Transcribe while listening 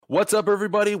What's up,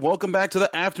 everybody? Welcome back to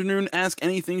the Afternoon Ask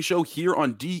Anything show here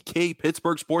on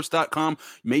DKPittsburghSports.com.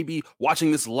 Maybe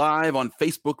watching this live on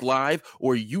Facebook Live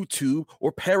or YouTube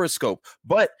or Periscope.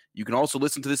 But you can also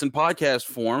listen to this in podcast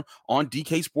form on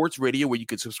DK Sports Radio, where you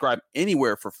can subscribe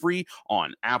anywhere for free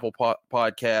on Apple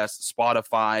Podcasts,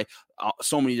 Spotify,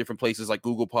 so many different places like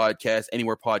Google Podcasts,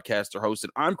 anywhere podcasts are hosted.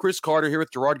 I'm Chris Carter here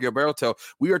with Gerard Gilberto.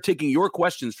 We are taking your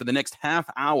questions for the next half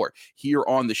hour here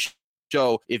on the show.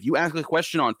 If you ask a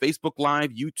question on Facebook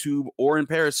Live, YouTube, or in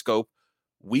Periscope,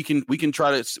 we'll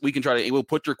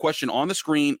put your question on the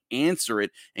screen, answer it,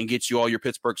 and get you all your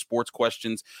Pittsburgh sports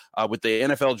questions. With the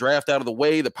NFL draft out of the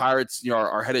way, the Pirates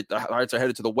are headed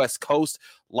to the West Coast.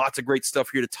 Lots of great stuff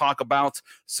here to talk about.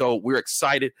 So we're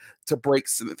excited to break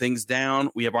some things down.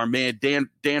 We have our man Dan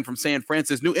from San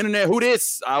Francisco, New Internet. Who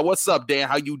this? What's up, Dan?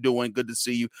 How you doing? Good to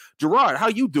see you. Gerard, how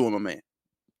you doing, my man?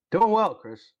 Doing well,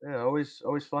 Chris. Yeah, always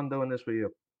fun doing this with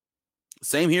you.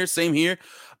 Same here.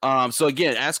 So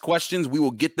again, ask questions. We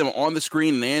will get them on the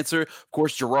screen and answer. Of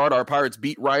course, Gerard, our Pirates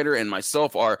beat writer, and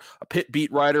myself are a Pitt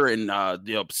beat writer and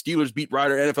Steelers beat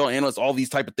writer, NFL analyst, all these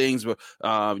type of things. But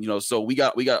so we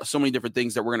got so many different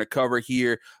things that we're going to cover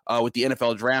here with the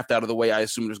NFL draft out of the way. I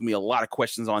assume there's going to be a lot of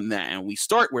questions on that, and we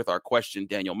start with our question,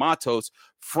 Daniel Matos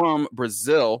from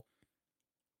Brazil,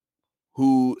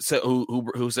 who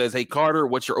says, "Hey Carter,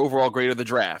 what's your overall grade of the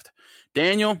draft?"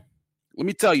 Daniel, let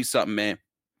me tell you something, man.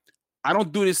 I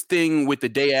don't do this thing with the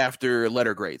day after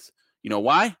letter grades. You know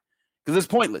why? Because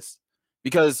it's pointless.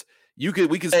 Because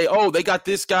we could say, oh, they got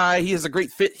this guy. He has a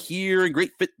great fit here and great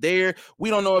fit there.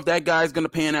 We don't know if that guy's going to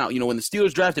pan out. When the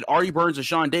Steelers drafted Artie Burns and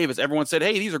Sean Davis, everyone said,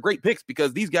 hey, these are great picks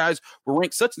because these guys were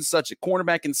ranked such and such at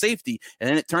cornerback and safety. And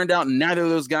then it turned out neither of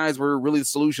those guys were really the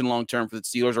solution long-term for the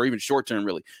Steelers or even short-term,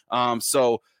 really. I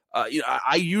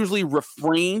usually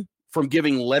refrain from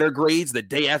giving letter grades the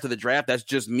day after the draft. That's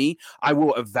just me. I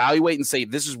will evaluate and say,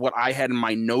 this is what I had in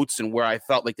my notes and where I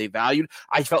felt like they valued.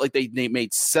 I felt like they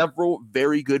made several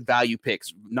very good value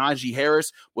picks. Najee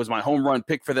Harris was my home run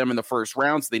pick for them in the first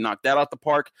round, so they knocked that out the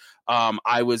park.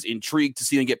 I was intrigued to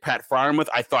see them get Pat Freiermuth.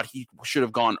 I thought he should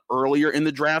have gone earlier in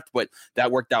the draft, but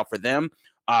that worked out for them.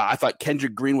 I thought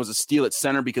Kendrick Green was a steal at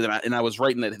center because I was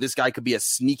right in that this guy could be a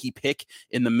sneaky pick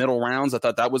in the middle rounds. I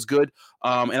thought that was good.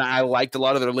 And I liked a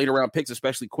lot of their later round picks,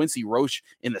 especially Quincy Roche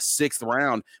in the 6th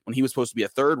round when he was supposed to be a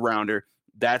 3rd rounder.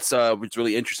 That's it's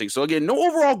really interesting. So again, no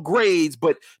overall grades,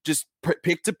 but just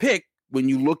pick to pick. When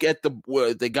you look at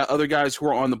they got other guys who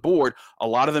are on the board, a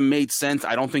lot of them made sense.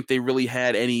 I don't think they really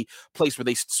had any place where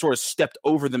they sort of stepped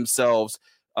over themselves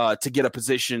to get a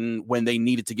position when they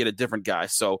needed to get a different guy.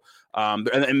 So,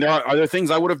 and there are other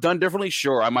things I would have done differently.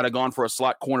 Sure, I might have gone for a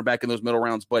slot cornerback in those middle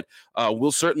rounds, but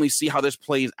we'll certainly see how this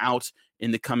plays out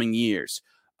in the coming years.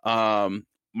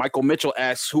 Michael Mitchell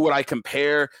asks, who would I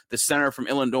compare the center from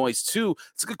Illinois to?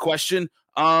 It's a good question.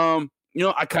 I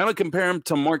kind of compare him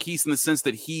to Marquise in the sense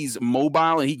that he's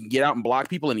mobile and he can get out and block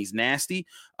people and he's nasty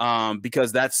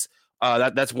because that's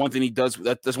one thing he does.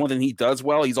 That's one thing he does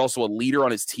well. He's also a leader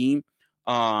on his team.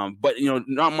 But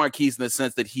not Marquise in the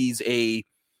sense that he's a,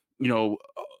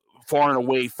 far and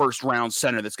away first round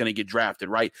center that's going to get drafted,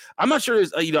 right? I'm not sure.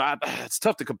 It's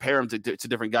tough to compare him to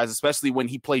different guys, especially when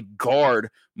he played guard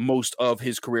most of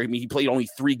his career. I mean, he played only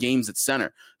 3 games at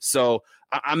center, so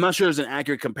I'm not sure there's an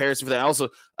accurate comparison for that. Also,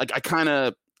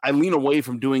 I lean away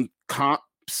from doing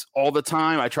comps all the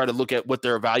time. I try to look at what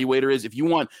their evaluator is. If you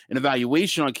want an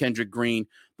evaluation on Kendrick Green,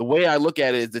 the way I look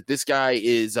at it is that this guy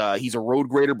is he's a road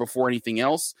grader before anything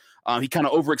else. He kind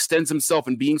of overextends himself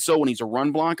in being so when he's a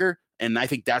run blocker. And I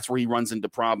think that's where he runs into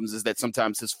problems, is that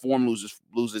sometimes his form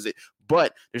loses it.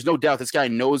 But there's no doubt this guy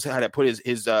knows how to put his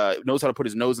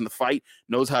nose in the fight,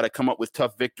 knows how to come up with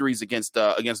tough victories against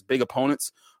big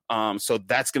opponents. So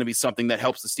that's going to be something that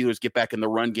helps the Steelers get back in the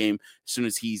run game as soon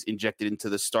as he's injected into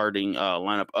the starting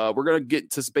lineup. We're going to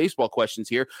get to some baseball questions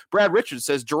here. Brad Richards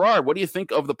says, Gerard, what do you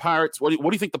think of the Pirates? What do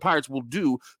you think the Pirates will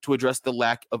do to address the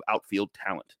lack of outfield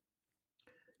talent?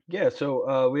 Yeah,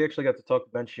 so we actually got to talk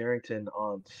to Ben Cherington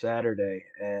on Saturday,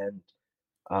 and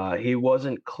he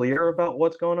wasn't clear about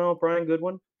what's going on with Brian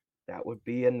Goodwin. That would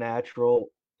be a natural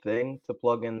thing to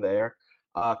plug in there.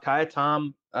 Kaya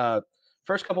Tom,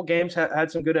 first couple games had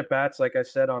some good at-bats, like I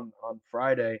said on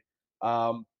Friday.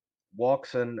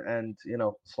 Walks and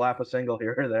slap a single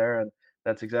here or there, and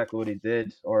that's exactly what he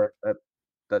did, or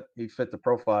that he fit the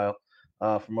profile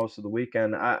for most of the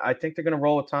weekend. I think they're going to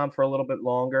roll with Tom for a little bit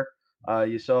longer.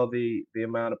 You saw the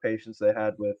amount of patience they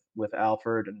had with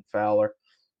Alford and Fowler.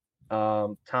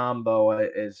 Tom, though,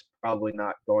 is probably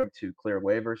not going to clear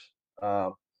waivers.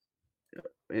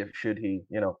 Should he,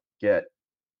 get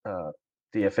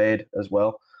DFA'd as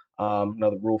well.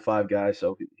 another Rule 5 guy,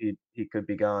 so he could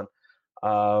be gone.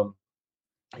 Um,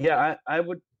 yeah, I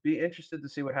would be interested to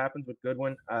see what happens with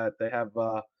Goodwin. They have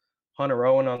Hunter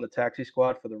Owen on the taxi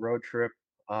squad for the road trip.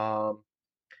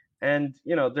 And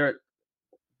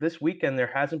this weekend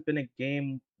there hasn't been a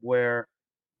game where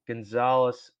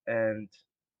Gonzalez and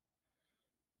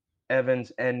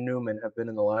Evans and Newman have been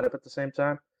in the lineup at the same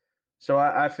time. So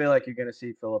I feel like you're going to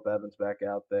see Phillip Evans back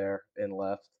out there in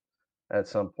left at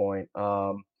some point.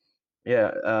 Minor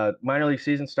league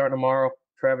season starting tomorrow.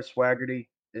 Travis Swaggerty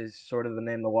is sort of the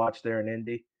name to watch there in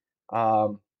Indy.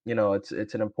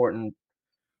 It's an important.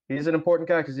 He's an important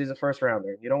guy because he's a first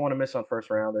rounder. You don't want to miss on first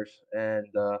rounders, and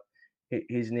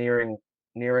he's nearing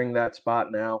that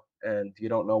spot now, and you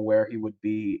don't know where he would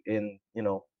be in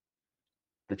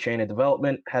the chain of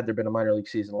development had there been a minor league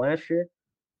season last year.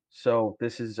 So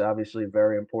this is obviously a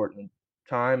very important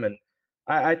time, and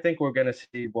I think we're going to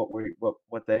see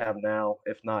what they have now,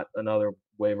 if not another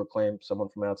waiver claim, someone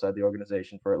from outside the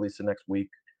organization for at least the next week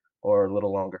or a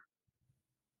little longer.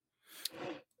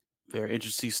 Very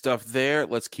interesting stuff there.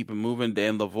 Let's keep it moving.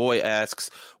 Dan Lavoie asks,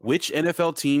 which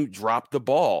NFL team dropped the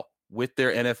ball with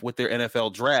their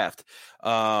NFL draft?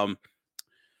 Dan,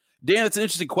 it's an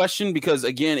interesting question because,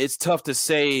 again, it's tough to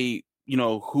say,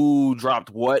 who dropped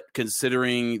what,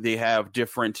 considering they have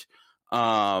different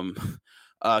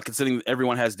considering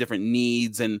everyone has different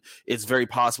needs, and it's very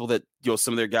possible that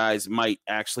some of their guys might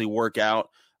actually work out.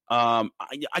 I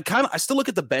still look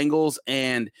at the Bengals,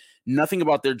 and nothing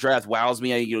about their draft wows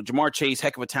me. Jamar Chase,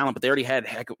 heck of a talent, but they already had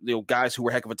guys who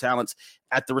were heck of a talents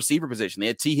at the receiver position. They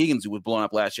had T. Higgins, who was blown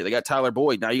up last year. They got Tyler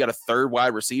Boyd. Now you got a third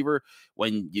wide receiver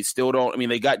when you still don't. I mean,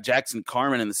 they got Jackson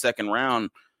Carman in the second round.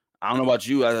 I don't know about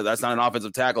you. That's not an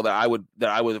offensive tackle that I would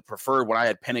have preferred when I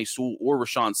had Penei Sewell or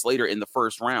Rashawn Slater in the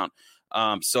first round.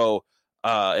 And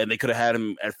they could have had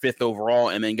him at 5th overall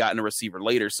and then gotten a receiver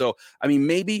later. So, I mean,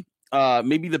 maybe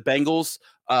the Bengals,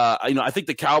 I think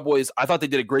the Cowboys, I thought they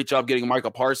did a great job getting Michael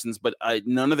Parsons, but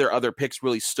none of their other picks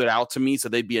really stood out to me. So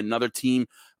they'd be another team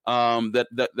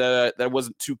that I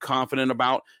wasn't too confident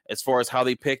about as far as how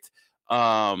they picked.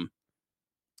 The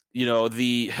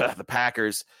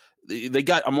Packers, they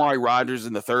got Amari Rodgers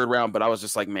in the 3rd round, but I was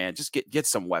just like, man, just get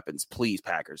some weapons, please,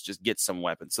 Packers. Just get some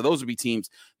weapons. So those would be teams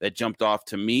that jumped off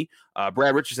to me.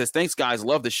 Brad Richards says, thanks, guys.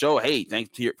 Love the show. Hey, thanks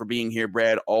for being here,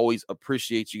 Brad. Always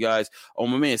appreciate you guys. Oh,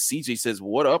 my man, CJ says,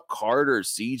 what up, Carter?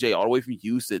 CJ, all the way from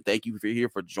Houston. Thank you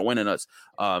for joining us.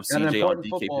 CJ on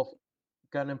DK.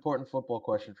 Got an important football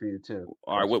question for you, too.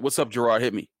 All right, what's up, Gerard?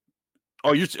 Hit me.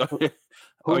 Oh, you're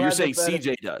saying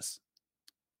CJ does.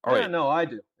 All right. No, I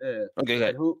do. Yeah. Okay, go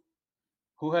ahead.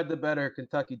 Who had the better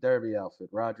Kentucky Derby outfit,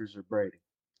 Rodgers or Brady?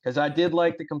 Because I did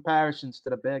like the comparisons to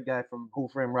the bad guy from Who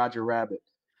Framed Roger Rabbit.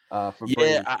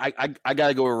 Brady. I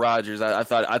gotta go with Rodgers. I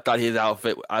thought his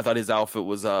outfit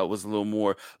was a little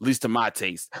more, at least to my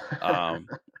taste.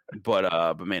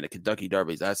 But man, the Kentucky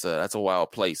Derby, that's a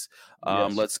wild place.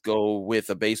 Yes. Let's go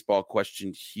with a baseball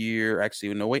question here.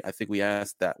 Actually, no, wait, I think we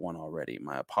asked that one already.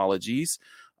 My apologies.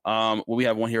 We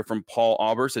have one here from Paul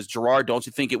Auber. Says, Gerard, don't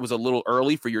you think it was a little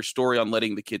early for your story on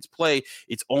letting the kids play?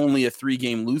 It's only a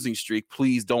 3-game losing streak.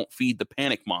 Please don't feed the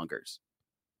panic mongers.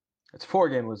 It's a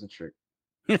 4-game losing streak.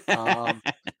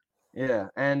 Yeah,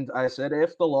 and I said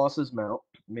if the losses mount,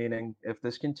 meaning if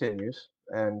this continues,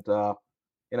 and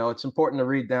it's important to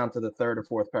read down to the 3rd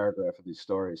or 4th paragraph of these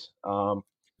stories.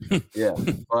 Yeah,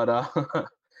 but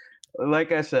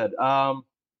like I said,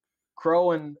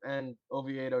 Crow and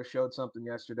Oviedo showed something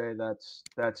yesterday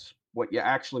that's what you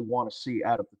actually want to see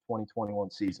out of the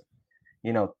 2021 season.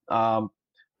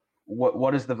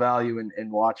 What is the value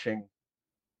in watching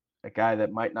a guy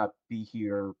that might not be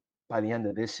here by the end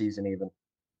of this season even,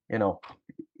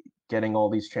 getting all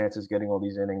these chances, getting all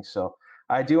these innings. So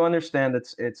I do understand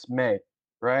it's May,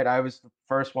 right? I was the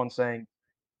first one saying,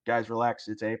 guys, relax,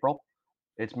 it's April.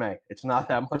 It's May. It's not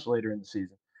that much later in the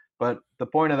season. But the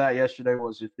point of that yesterday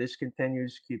was if this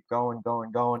continues, keep going,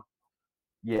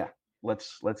 yeah,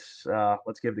 let's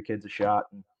give the kids a shot.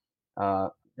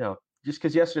 And just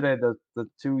because yesterday the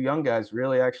 2 young guys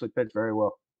really actually pitched very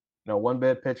well. One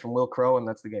bad pitch from Will Crow, and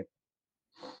that's the game.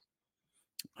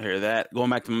 I hear that. Going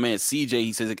back to my man CJ,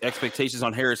 he says expectations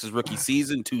on Harris's rookie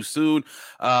season too soon.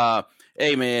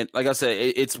 Hey, man, like I said,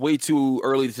 it's way too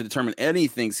early to determine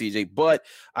anything, CJ, but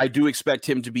I do expect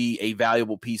him to be a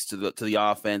valuable piece to the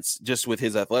offense just with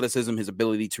his athleticism, his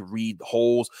ability to read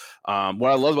holes.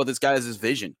 What I love about this guy is his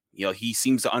vision. He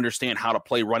seems to understand how to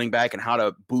play running back and how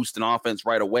to boost an offense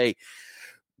right away.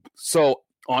 So,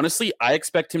 honestly, I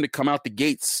expect him to come out the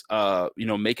gates,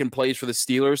 making plays for the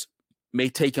Steelers. May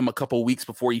take him a couple weeks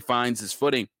before he finds his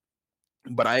footing.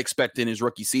 but I expect in his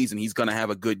rookie season he's going to have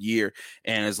a good year.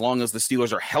 And as long as the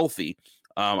Steelers are healthy,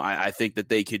 I think that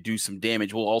they could do some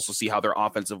damage. We'll also see how their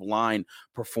offensive line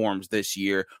performs this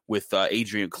year with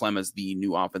Adrian Clem as the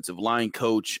new offensive line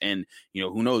coach. And,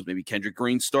 who knows, maybe Kendrick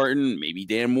Green starting, maybe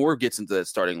Dan Moore gets into that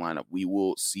starting lineup. We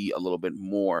will see a little bit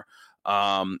more.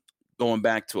 Going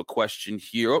back to a question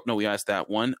here. Oh, no, we asked that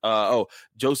one.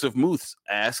 Joseph Muth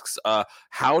asks,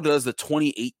 how does the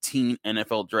 2018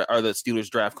 NFL draft or the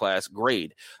Steelers draft class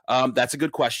grade? That's a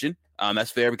good question. That's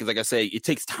fair because, like I say, it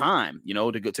takes time,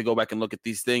 to go back and look at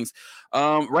these things.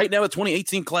 Right now, the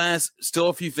 2018 class, still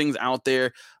a few things out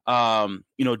there.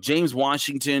 James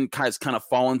Washington has kind of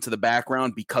fallen to the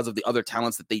background because of the other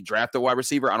talents that they draft at wide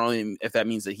receiver. I don't know if that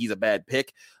means that he's a bad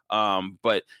pick.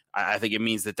 But I think it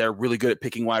means that they're really good at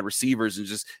picking wide receivers, and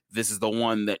just this is the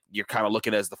one that you're kind of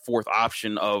looking at as the fourth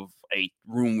option of a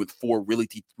room with four really,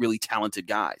 really talented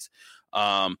guys.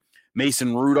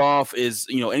 Mason Rudolph is,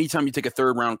 anytime you take a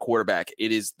third round quarterback,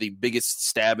 it is the biggest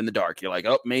stab in the dark. You're like,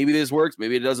 oh, maybe this works,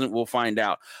 maybe it doesn't. We'll find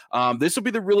out. This will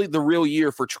be the real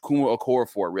year for Chukwuma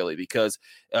Okorafor, really, because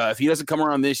if he doesn't come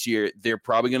around this year, they're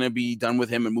probably going to be done with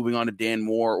him and moving on to Dan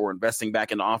Moore or investing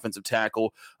back into offensive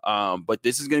tackle. But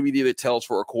this is going to be the year that tells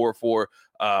for Okorafor.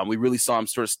 We really saw him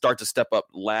sort of start to step up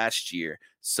last year.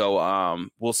 So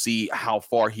we'll see how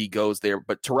far he goes there.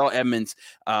 But Terrell Edmunds,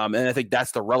 and I think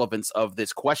that's the relevance of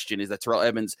this question, is that Terrell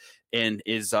Edmunds in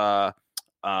his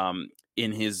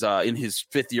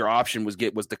fifth year option was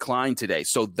declined today.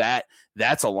 So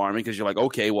that's alarming because you're like,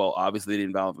 okay, well, obviously they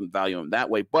didn't value him that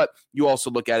way. But you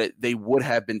also look at it, they would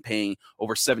have been paying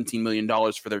over $17 million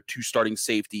for their two starting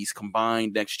safeties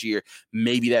combined next year.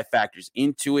 Maybe that factors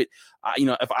into it.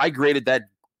 If I graded that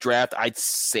draft, I'd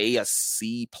say a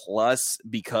C+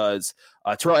 because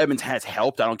Terrell Edmunds has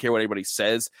helped. I don't care what anybody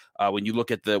says. When you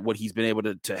look at what he's been able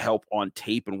to help on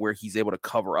tape and where he's able to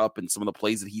cover up and some of the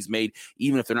plays that he's made,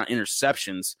 even if they're not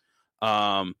interceptions,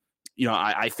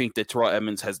 I think that Terrell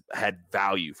Edmunds has had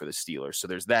value for the Steelers. So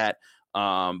there's that.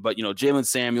 But Jalen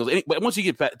Samuels, but once you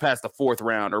get past the fourth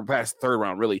round or past the third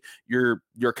round, really, you're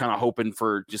kind of hoping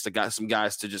for just some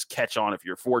guys to just catch on if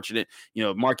you're fortunate.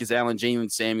 Marcus Allen, Jalen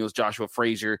Samuels, Joshua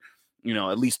Frazier,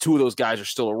 at least two of those guys are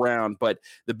still around. But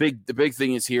the big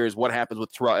thing is what happens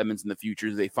with Terrell Edmunds in the future.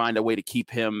 Is they find a way to keep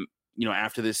him,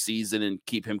 after this season and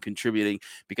keep him contributing,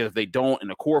 because if they don't and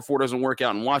the core four doesn't work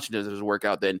out and Washington doesn't work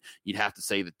out, then you'd have to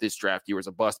say that this draft year was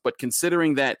a bust. But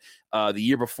considering that the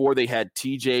year before they had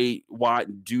TJ Watt,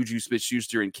 Juju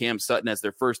Smith-Schuster, and Cam Sutton as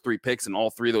their first three picks, and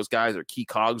all three of those guys are key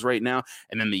cogs right now.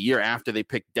 And then the year after they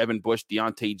picked Devin Bush,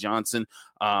 Deontay Johnson,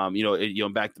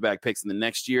 back-to-back picks in the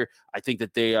next year, I think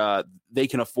that they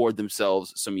can afford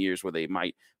themselves some years where they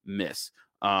might miss.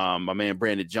 My man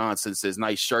Brandon Johnson says,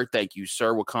 nice shirt. Thank you,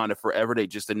 sir. Wakanda Forever. They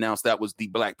just announced that was the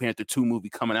Black Panther 2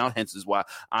 movie coming out. Hence is why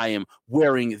I am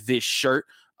wearing this shirt.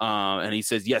 And he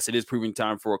says, yes, it is proving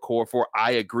time for Okorafor.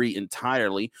 I agree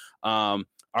entirely.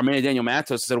 Our man Daniel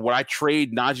Matos said, would I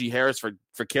trade Najee Harris for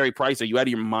Kerry Price? Are you out of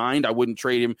your mind? I wouldn't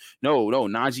trade him. No,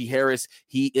 Najee Harris,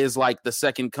 he is like the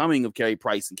second coming of Kerry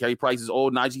Price, and Kerry Price is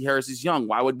old. Najee Harris is young.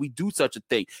 Why would we do such a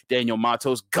thing? Daniel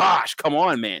Matos, gosh, come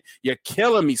on, man. You're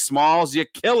killing me, Smalls. You're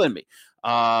killing me.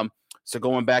 So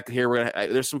going back here,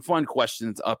 there's some fun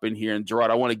questions up in here. And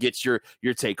Gerard, I want to get your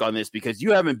take on this because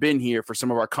you haven't been here for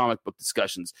some of our comic book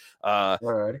discussions.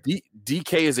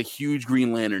 DK is a huge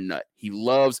Green Lantern nut. He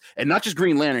loves, and not just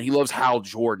Green Lantern, he loves Hal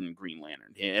Jordan Green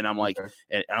Lantern. And I'm like,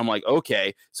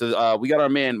 okay. So we got our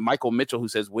man Michael Mitchell who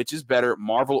says, which is better,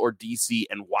 Marvel or DC,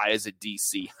 and why is it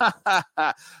DC?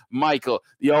 Michael,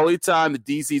 the only time the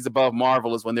DC is above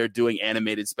Marvel is when they're doing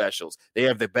animated specials. They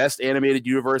have the best animated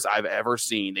universe I've ever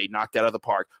seen. They knocked out of the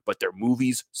park, but their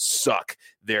movies suck.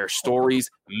 Their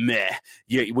stories, meh.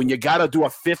 When you got to do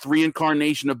a fifth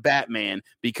reincarnation of Batman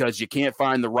because you can't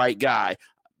find the right guy,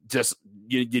 just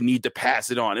you need to pass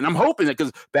it on. And I'm hoping that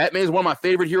because Batman is one of my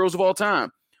favorite heroes of all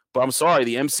time. But I'm sorry,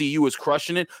 the MCU is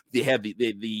crushing it. They have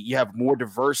you have more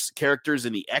diverse characters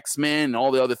in the X-Men and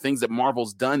all the other things that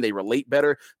Marvel's done. They relate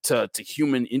better to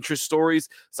human interest stories.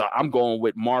 So I'm going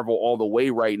with Marvel all the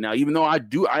way right now. Even though I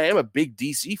am a big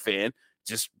DC fan.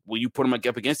 Just when you put them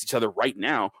up against each other right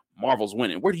now, Marvel's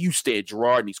winning. Where do you stand,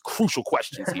 Gerard, in these crucial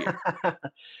questions here?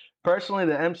 Personally,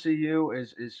 the MCU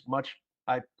is much.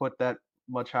 I put that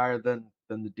much higher than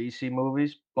the DC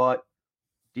movies, but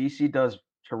DC does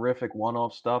terrific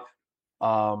one-off stuff.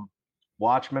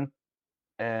 Watchmen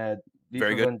and V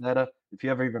for Vendetta. If you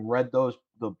ever even read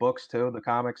the books too, the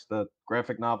comics, the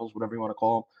graphic novels, whatever you want to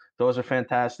call them, those are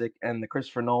fantastic. And the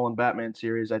Christopher Nolan Batman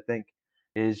series, I think,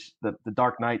 is the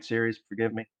Dark Knight series.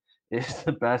 Forgive me, is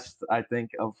the best I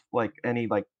think of any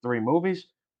three movies.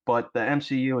 but the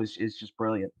MCU is just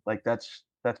brilliant. Like that's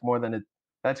more than it.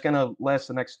 That's gonna last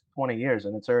the next 20 years,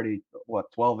 and it's already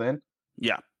what 12 in.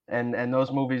 Yeah. And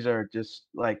those movies are just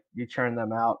like you churn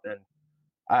them out, and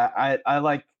I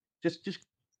like just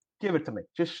give it to me.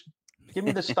 Just give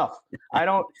me the stuff. I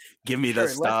don't Give me the sure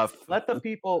stuff. let the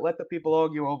people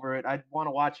argue over it. I want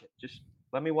to watch it. Just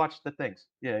let me watch the things.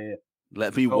 Yeah, yeah.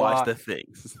 Let me So watch the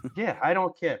things. yeah, I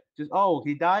don't care. Just oh,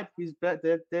 he died. He's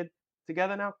dead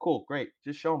together now. Cool, great.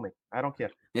 Just show me. I don't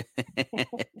care.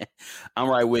 I'm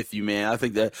right with you, man. I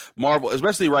think that Marvel,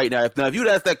 especially right now, if you'd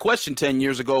asked that question 10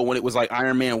 years ago when it was like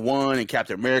Iron Man 1 and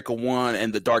Captain America 1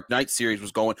 and the Dark Knight series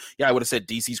was going, yeah, I would have said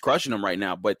DC's crushing them right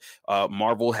now. But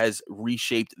Marvel has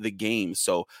reshaped the game.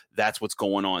 So that's what's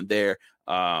going on there.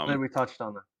 And we touched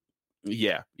on that.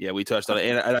 Yeah, we touched on it,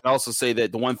 and I'd also say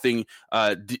that the one thing,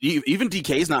 even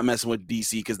DK's not messing with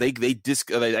DC because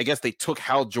I guess they took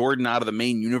Hal Jordan out of the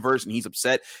main universe, and he's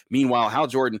upset. Meanwhile, Hal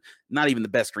Jordan, not even the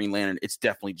best Green Lantern. It's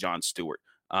definitely John Stewart.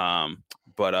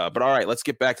 But all right, let's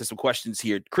get back to some questions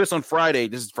here. Chris on Friday,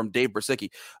 this is from Dave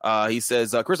Bersicki. He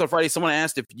says, Chris on Friday, someone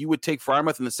asked if you would take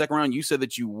Freiermuth in the second round. You said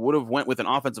that you would have went with an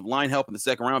offensive line help in the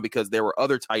second round because there were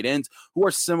other tight ends who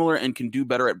are similar and can do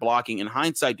better at blocking. In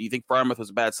hindsight, do you think Freiermuth was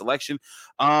a bad selection?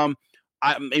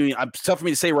 I mean, it's tough for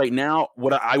me to say right now.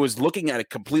 What I was looking at a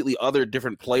completely other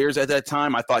different players at that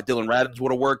time. I thought Dylan Radins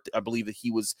would have worked. I believe that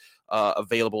he was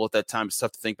available at that time. It's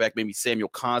tough to think back. Maybe Samuel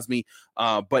Cosme.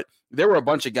 But there were a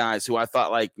bunch of guys who I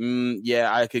thought like, yeah,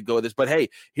 I could go with this. But hey,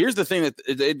 here's the thing that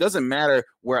it doesn't matter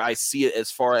where I see it as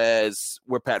far as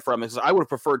where Pat Freiermuth is. I would have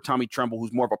preferred Tommy Tremble,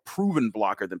 who's more of a proven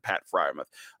blocker than Pat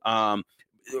Freiermuth.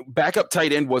 Backup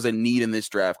tight end was a need in this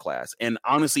draft class. And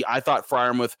honestly, I thought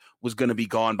Freiermuth was going to be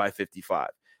gone by 55.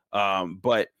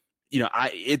 But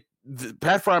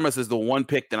Pat Freiermuth is the one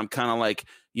pick that I'm kind of like,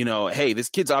 hey, this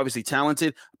kid's obviously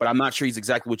talented, but I'm not sure he's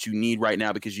exactly what you need right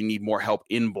now because you need more help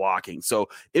in blocking. So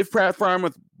if Pat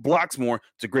Freiermuth blocks more,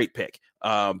 it's a great pick.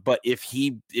 But if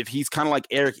he's kind of like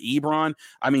Eric Ebron,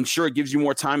 I mean, sure, it gives you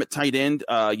more time at tight end,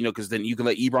 because then you can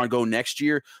let Ebron go next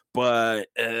year. But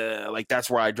like that's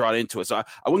where I draw it into it. So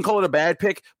I wouldn't call it a bad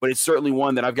pick, but it's certainly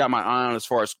one that I've got my eye on as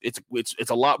far as it's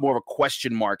a lot more of a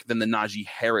question mark than the Najee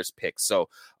Harris pick. So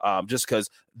just because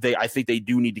I think they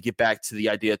do need to get back to the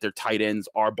idea that their tight ends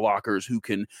are blockers who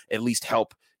can at least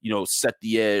help, set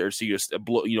the edge or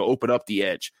open up the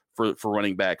edge for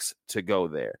running backs to go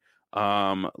there.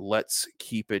 Let's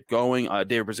keep it going.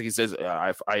 David Bersicki says,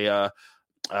 I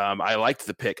liked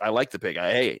the pick.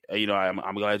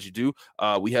 I'm glad you do.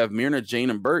 We have Myrna, Jane,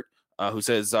 and Bert, who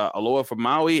says, aloha from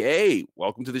Maui. Hey,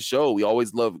 welcome to the show. We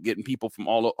always love getting people from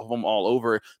all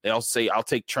over. They also say, I'll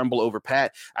take Tremble over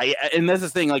Pat. And that's the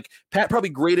thing, like Pat probably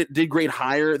did grade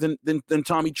higher than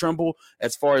Tommy Tremble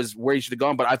as far as where he should have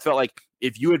gone. But I felt like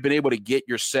if you had been able to get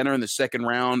your center in the second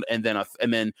round and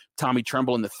then Tommy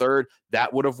Tremble in the third,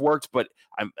 that would have worked. But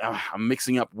I'm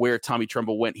mixing up where Tommy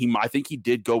Tremble went. I think he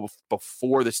did go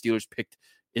before the Steelers picked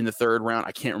in the third round.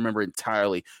 I can't remember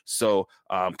entirely. So,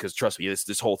 because trust me,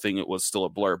 this whole thing, it was still a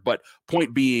blur. But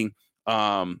point being,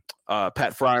 Pat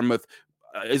Freiermuth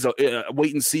is a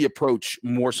wait and see approach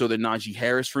more so than Najee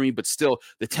Harris for me, but still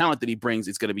the talent that he brings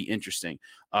is going to be interesting.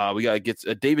 We got to get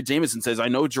David Jameson says, I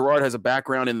know Gerard has a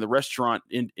background in the restaurant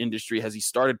industry. Has he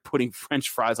started putting French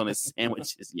fries on his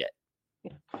sandwiches yet?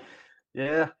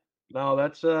 Yeah, no,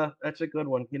 that's a good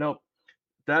one.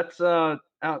 That's out.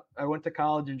 I went to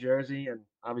college in Jersey, and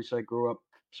obviously I grew up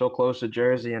so close to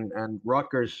Jersey, and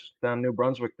Rutgers down New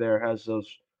Brunswick there has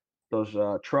those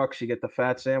trucks. You get the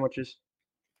fat sandwiches.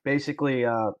 Basically,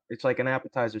 it's like an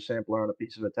appetizer sampler on a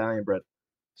piece of Italian bread.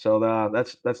 So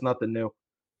that's nothing new.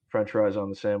 French fries on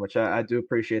the sandwich. I do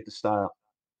appreciate the style.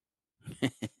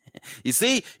 You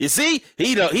see,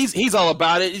 he's all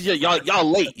about it.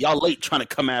 Y'all late trying to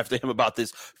come after him about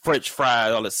this French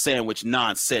fry on a sandwich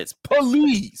nonsense.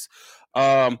 Please.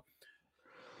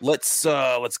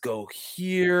 Let's go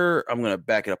here. I'm going to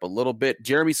back it up a little bit.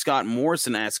 Jeremy Scott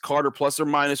Morrison asks, Carter plus or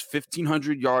minus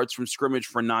 1,500 yards from scrimmage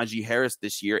for Najee Harris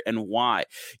this year, and why?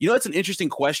 That's an interesting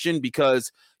question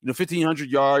because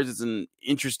 1,500 yards is an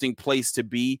interesting place to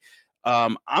be.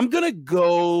 I'm going to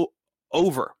go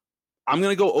over. I'm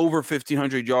going to go over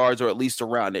 1,500 yards or at least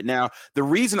around it. Now, the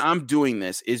reason I'm doing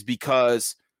this is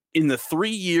because in the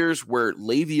 3 years where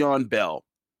Le'Veon Bell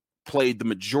played the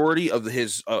majority of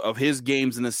his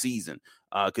games in the season,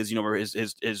 because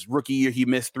his rookie year he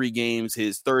missed 3 games.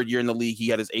 His third year in the league he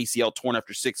had his ACL torn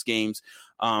after 6 games.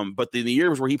 But the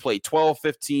years where he played 12,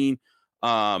 15,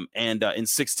 and in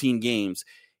 16 games,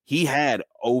 he had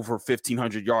over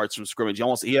 1,500 yards from scrimmage.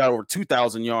 He had over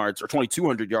 2,000 yards or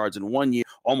 2,200 yards in 1 year,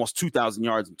 almost 2,000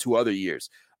 yards in 2 other years.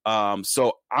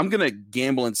 So I'm going to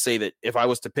gamble and say that if I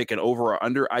was to pick an over or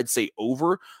under, I'd say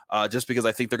over, just because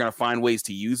I think they're going to find ways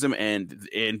to use him and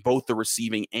in both the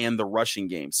receiving and the rushing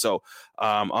game. So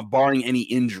I'm barring any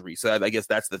injury. So I guess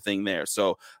that's the thing there.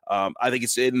 So I think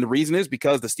and the reason is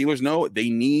because the Steelers know they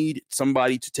need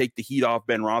somebody to take the heat off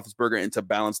Ben Roethlisberger and to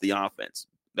balance the offense.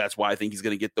 That's why I think he's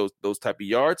going to get those type of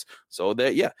yards. So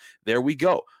there we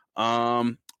go.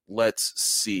 Let's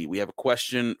see. We have a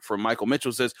question from Michael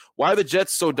Mitchell. Says, why are the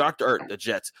Jets so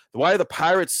why are the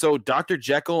Pirates so Dr.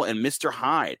 Jekyll and Mr.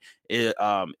 Hyde?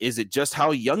 Is it just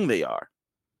how young they are?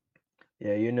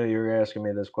 Yeah, you knew you were asking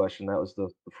me this question. That was the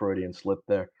Freudian slip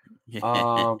there.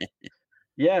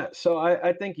 Yeah, so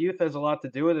I think youth has a lot to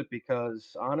do with it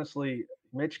because honestly,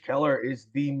 Mitch Keller is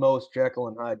the most Jekyll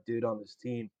and Hyde dude on this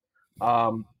team.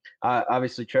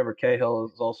 Obviously, Trevor Cahill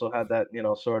has also had that,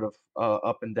 sort of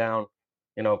up and down,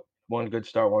 one good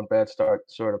start, one bad start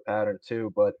sort of pattern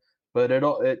too. But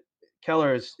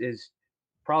Keller is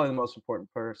probably the most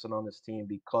important person on this team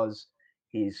because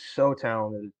he's so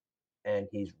talented and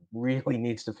he really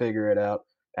needs to figure it out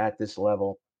at this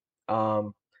level.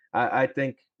 I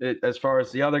think as far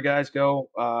as the other guys go,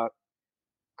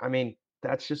 I mean,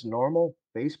 that's just normal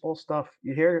baseball stuff.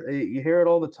 You hear it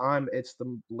all the time. It's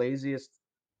the laziest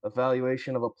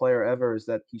evaluation of a player ever is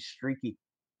that he's streaky.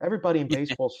 Everybody in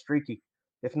baseball's streaky.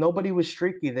 If nobody was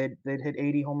streaky, they'd hit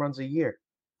 80 home runs a year.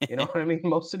 You know what I mean?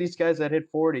 Most of these guys that hit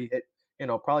 40 hit,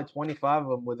 probably 25 of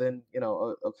them within,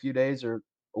 a few days or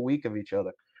a week of each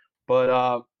other.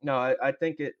 But no, I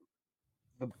think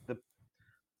the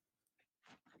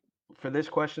for this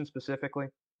question specifically,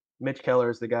 Mitch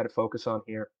Keller is the guy to focus on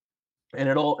here. And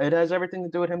it has everything to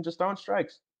do with him just throwing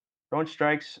strikes.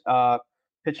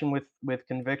 Pitching with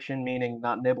conviction, meaning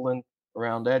not nibbling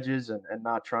around edges and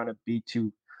not trying to be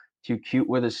too cute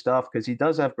with his stuff because he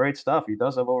does have great stuff. He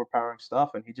does have overpowering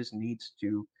stuff, and he just needs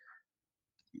to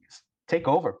take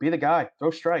over, be the guy,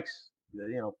 throw strikes,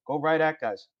 go right at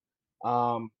guys.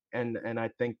 And I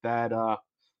think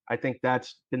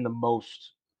that's been the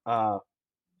most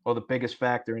or the biggest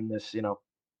factor in this,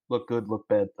 look good, look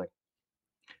bad thing.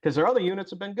 Because their other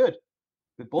units have been good.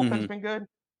 The bullpen's been good.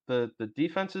 The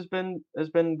defense has been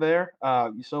there.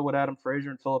 You saw what Adam Frazier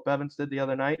and Phillip Evans did the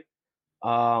other night.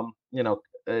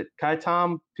 Kai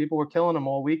Tom, people were killing him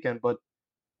all weekend, but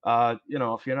if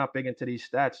you're not big into these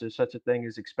stats, there's such a thing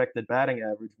as expected batting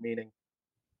average, meaning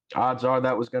odds are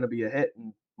that was going to be a hit,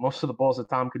 and most of the balls that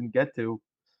Tom couldn't get to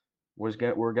were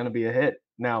going to be a hit.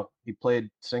 Now he played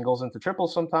singles into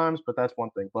triples sometimes, but that's one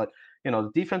thing. But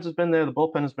the defense has been there, the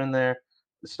bullpen has been there.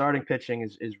 The starting pitching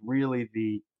is really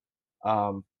the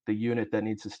unit that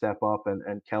needs to step up,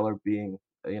 and Keller being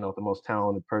the most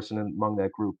talented person among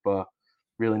that group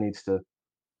really needs to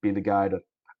be the guy to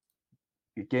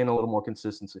gain a little more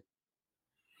consistency.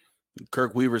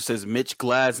 Kirk Weaver says Mitch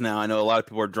Glasnow. I know a lot of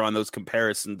people are drawing those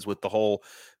comparisons with the whole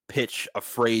pitch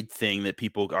afraid thing that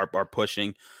people are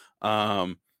pushing.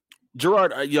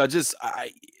 Gerard,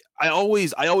 I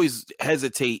always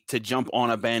hesitate to jump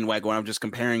on a bandwagon when I'm just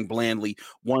comparing blandly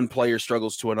one player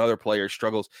struggles to another player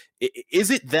struggles.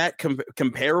 Is it that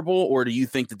comparable, or do you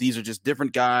think that these are just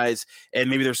different guys and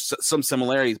maybe there's some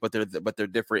similarities, but they're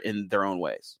different in their own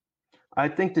ways? I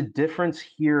think the difference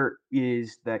here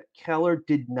is that Keller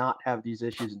did not have these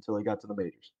issues until he got to the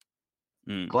majors.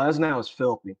 Glasnow is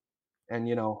filthy,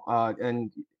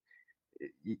 and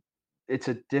it's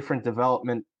a different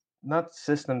development, not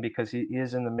system because he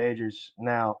is in the majors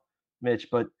now, Mitch,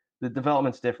 but the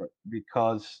development's different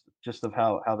because just of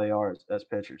how they are as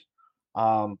pitchers.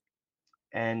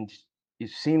 And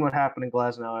you've seen what happened in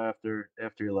Glasnow after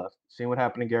he left. Seen what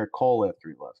happened to Gerrit Cole after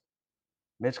he left.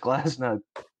 Mitch Glasnow,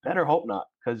 better hope not,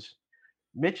 because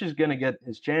Mitch is going to get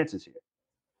his chances here.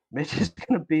 Mitch is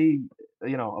going to be,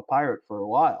 a Pirate for a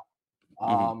while.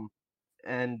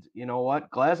 And you know what?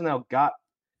 Glasnow got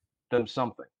them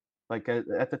something. Like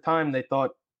at the time, they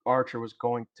thought Archer was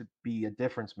going to be a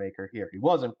difference maker here. He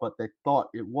wasn't, but they thought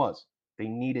it was. They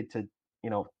needed to,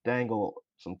 dangle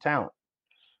some talent.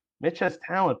 Mitch has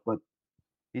talent, but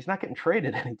he's not getting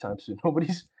traded anytime soon.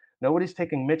 Nobody's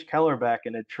taking Mitch Keller back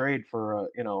in a trade for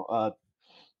a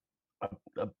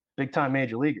big time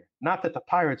major leaguer. Not that the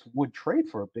Pirates would trade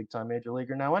for a big time major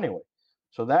leaguer now anyway.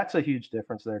 So that's a huge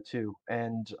difference there too.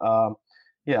 And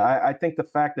I think the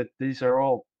fact that these are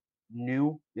all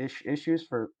new issues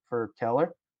for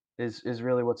Keller is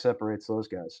really what separates those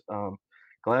guys.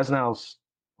 Glasnow's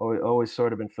always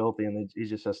sort of been filthy, and he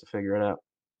just has to figure it out.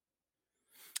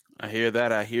 I hear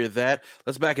that. I hear that.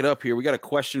 Let's back it up here. We got a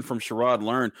question from Sherrod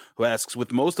Learn, who asks,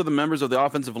 with most of the members of the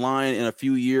offensive line in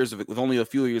with only a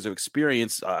few years of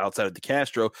experience outside of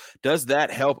DeCastro, does that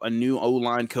help a new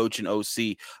O-line coach and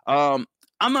OC?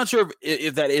 I'm not sure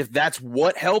if that's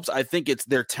what helps. I think it's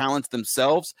their talents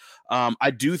themselves. I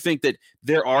do think that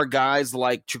there are guys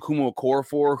like Chukwuma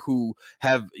Okorafor who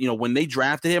have, when they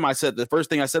drafted him, the first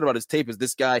thing I said about his tape is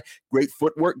this guy, great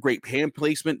footwork, great hand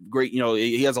placement, great,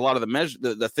 he has a lot of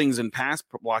the things in pass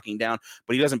blocking down,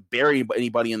 but he doesn't bury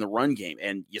anybody in the run game.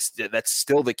 And yes, that's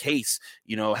still the case,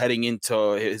 heading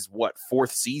into his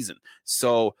fourth season.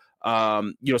 So,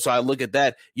 so I look at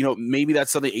that, maybe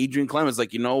that's something Adrian Clemens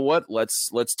like,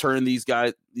 let's turn these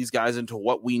guys into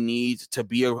what we need to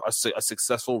be a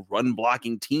successful run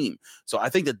blocking team. So I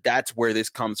think that's where this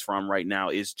comes from right now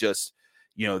is just,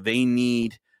 they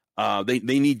need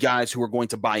guys who are going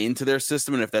to buy into their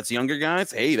system. And if that's younger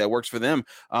guys, hey, that works for them.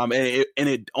 And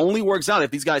it only works out if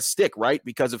these guys stick, right?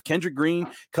 Because if Kendrick Green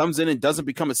comes in and doesn't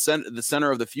become the center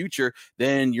of the future,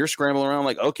 then you're scrambling around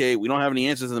like, okay, we don't have any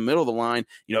answers in the middle of the line.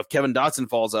 If Kevin Dotson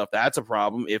falls off, that's a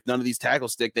problem. If none of these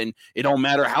tackles stick, then it don't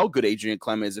matter how good Adrian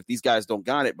Clem is if these guys don't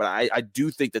got it. But I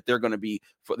do think that they're going to be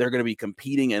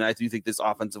competing. And I do think this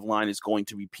offensive line is going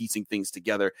to be piecing things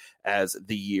together as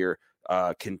the year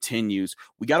continues.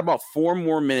 We got about 4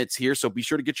 more minutes here, so be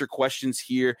sure to get your questions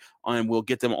here, and we'll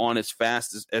get them on as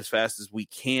fast as we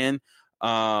can.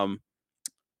 Let's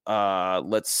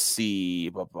see.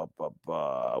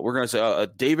 We're gonna say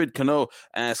David Cano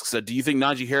asks, do you think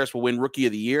Najee Harris will win Rookie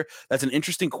of the Year? That's an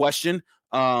interesting question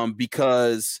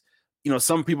because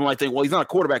some people might think, well, he's not a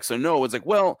quarterback, so no. It's like,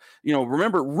 well,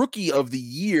 remember, Rookie of the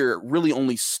Year really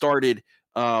only started.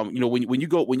 When you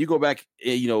go back,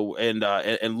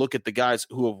 and look at the guys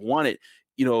who have won it,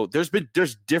 there's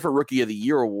different Rookie of the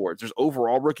Year awards. There's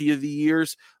overall Rookie of the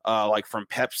Years, like from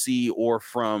Pepsi or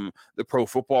from the Pro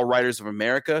Football Writers of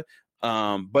America.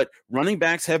 But running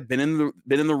backs have been in the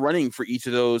running for each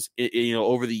of those,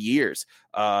 over the years.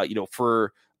 When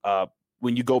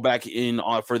you go back in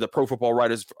for the Pro Football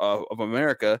Writers of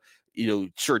America,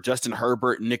 sure, Justin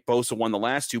Herbert and Nick Bosa won the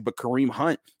last two, but Kareem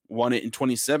Hunt won it in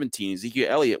 2017. Ezekiel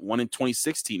Elliott won in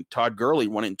 2016. Todd Gurley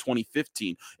won it in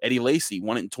 2015. Eddie Lacy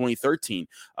won it in 2013.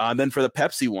 Then for the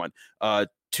Pepsi one, in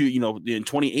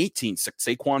 2018,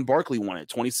 Saquon Barkley won it.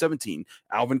 2017,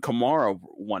 Alvin Kamara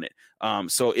won it.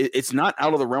 So it's not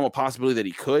out of the realm of possibility that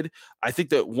he could. I think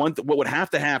that what would have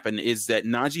to happen is that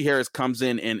Najee Harris comes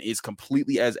in and is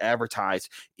completely as advertised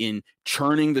in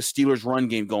churning the Steelers' run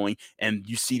game going, and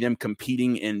you see them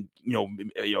competing and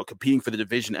competing for the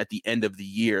division at the end of the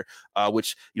year.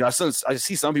 Which I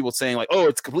see some people saying like, oh,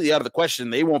 it's completely out of the question.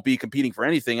 They won't be competing for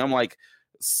anything. I'm like,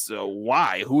 so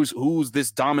why? Who's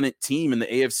this dominant team in the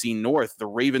AFC North? The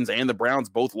Ravens and the Browns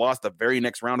both lost the very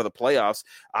next round of the playoffs,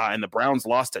 and the Browns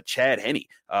lost to Chad Henne.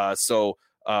 I'm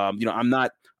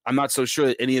not so sure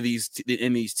that any of these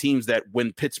teams that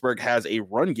when Pittsburgh has a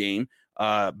run game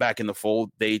back in the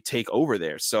fold, they take over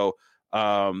there. So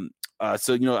I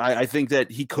think that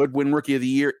he could win Rookie of the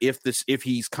Year if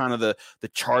he's kind of the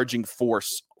charging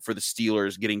force for the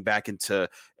Steelers getting back into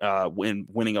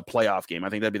winning a playoff game. I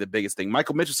think that'd be the biggest thing.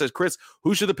 Michael Mitchell says, Chris,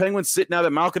 who should the Penguins sit now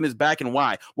that Malkin is back and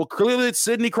why? Well, clearly it's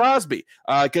Sidney Crosby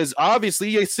because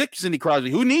obviously you're sick Sidney Crosby.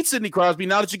 Who needs Sidney Crosby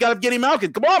now that you got Evgeny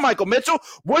Malkin? Come on, Michael Mitchell.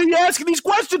 What are you asking these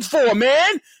questions for,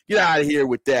 man? Get out of here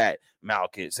with that.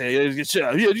 Malkin.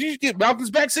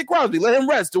 Malkin's back, sit Crosby. Let him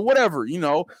rest or whatever,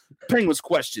 Penguins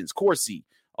questions, Corsi,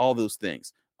 all those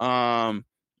things.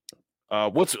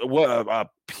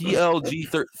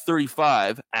 PLG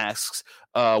 35 asks,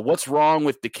 what's wrong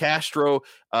with DeCastro?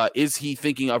 Is he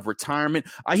thinking of retirement?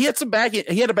 He had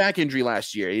a back injury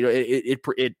last year.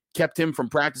 It kept him from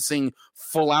practicing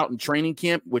full out in training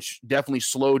camp, which definitely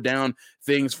slowed down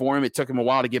things for him. It took him a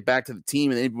while to get back to the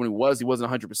team, and even when he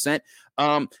wasn't 100%.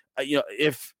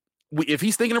 If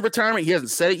he's thinking of retirement, he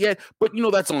hasn't said it yet, but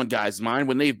that's on guys' mind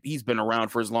when he's been around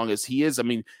for as long as he is. I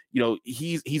mean,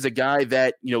 he's a guy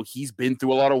that, he's been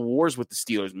through a lot of wars with the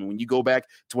Steelers. I mean, when you go back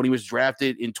to when he was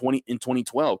drafted in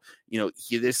 2012,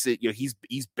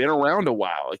 he's been around a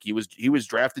while. Like he was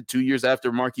drafted 2 years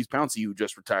after Marquise Pouncey, who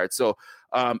just retired. So,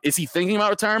 is he thinking about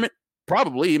retirement?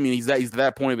 Probably. I mean, he's at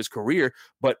that point of his career,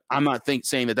 but I'm not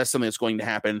saying that that's something that's going to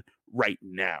happen right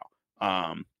now.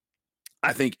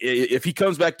 I think if he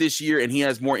comes back this year and he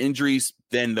has more injuries,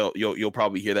 then you'll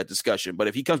probably hear that discussion. But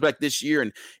if he comes back this year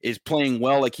and is playing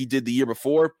well like he did the year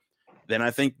before, then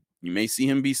I think you may see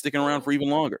him be sticking around for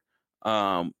even longer.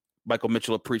 Michael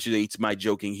Mitchell appreciates my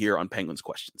joking here on Penguins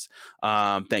questions.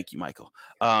 Thank you, Michael.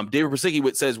 David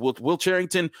Persicki says, will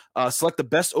Cherington select the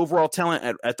best overall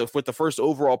talent with the first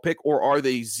overall pick, or are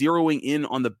they zeroing in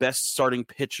on the best starting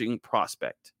pitching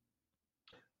prospect?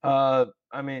 I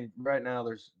mean, right now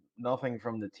there's nothing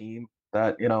from the team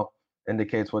that,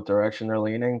 indicates what direction they're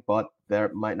leaning, but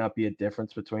there might not be a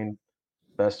difference between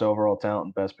best overall talent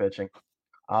and best pitching.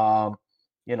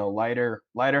 Leiter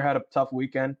had a tough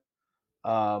weekend.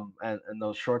 And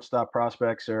those shortstop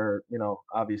prospects are,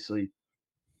 obviously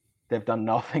they've done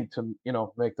nothing to,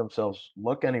 make themselves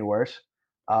look any worse.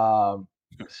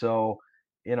 So,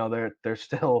 they're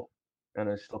still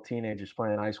teenagers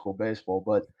playing high school baseball,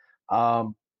 but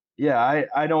yeah,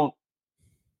 I don't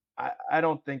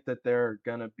think that they're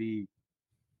gonna be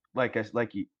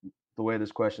the way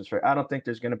this question's fair. I don't think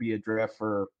there's gonna be a draft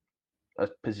for a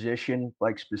position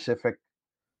like specific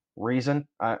reason.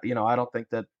 I don't think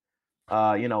that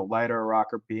Leiter or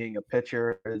Rocker being a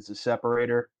pitcher is a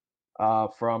separator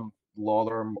from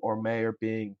Lawler or Mayer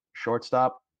being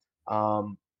shortstop.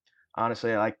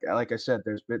 Honestly, like I said,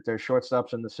 there's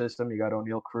shortstops in the system. You got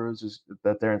O'Neill Cruz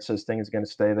that they're insisting is going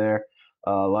to stay there.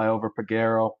 Liover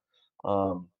Peguero,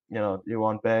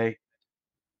 Yuan Bay.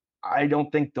 I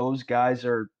don't think those guys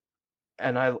are,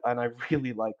 and I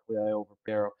really like Liover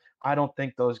Peguero. I don't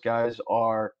think those guys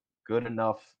are good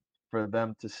enough for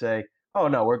them to say, oh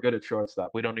no, we're good at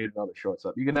shortstop. We don't need another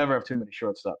shortstop. You can never have too many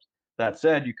shortstops. That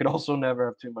said, you could also never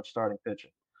have too much starting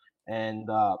pitching. And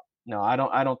no, I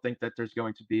don't think that there's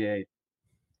going to be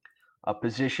a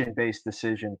position-based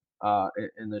decision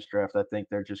in this draft. I think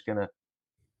they're just gonna,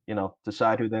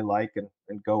 decide who they like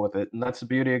and go with it. And that's the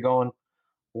beauty of going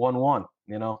 1-1.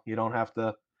 You don't have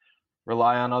to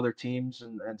rely on other teams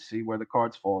and see where the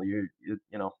cards fall.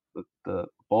 The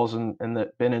ball's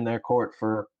been in their court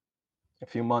for a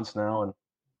few months now, and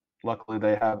luckily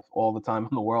they have all the time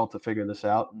in the world to figure this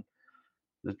out. And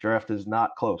the draft is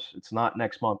not close. It's not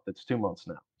next month. It's 2 months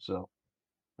now. So,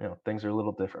 things are a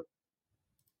little different.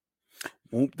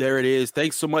 There it is.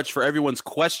 Thanks so much for everyone's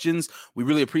questions. We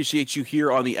really appreciate you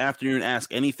here on the Afternoon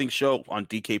Ask Anything show on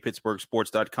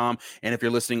DKPittsburghSports.com. And if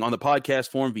you're listening on the podcast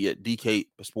form via DK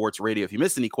Sports Radio, if you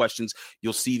missed any questions,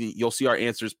 you'll see our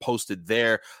answers posted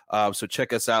there. So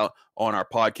check us out on our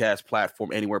podcast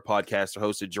platform, anywhere podcasts are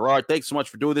hosted. Gerard, thanks so much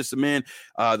for doing this, man.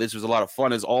 This was a lot of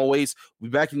fun as always.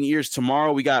 We'll be back in the ears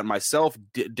tomorrow. We got myself,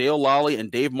 Dale Lally, and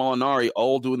Dave Molinari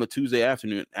all doing the Tuesday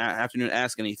afternoon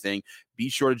Ask Anything. Be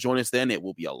sure to join us then. It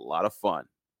will be a lot of fun.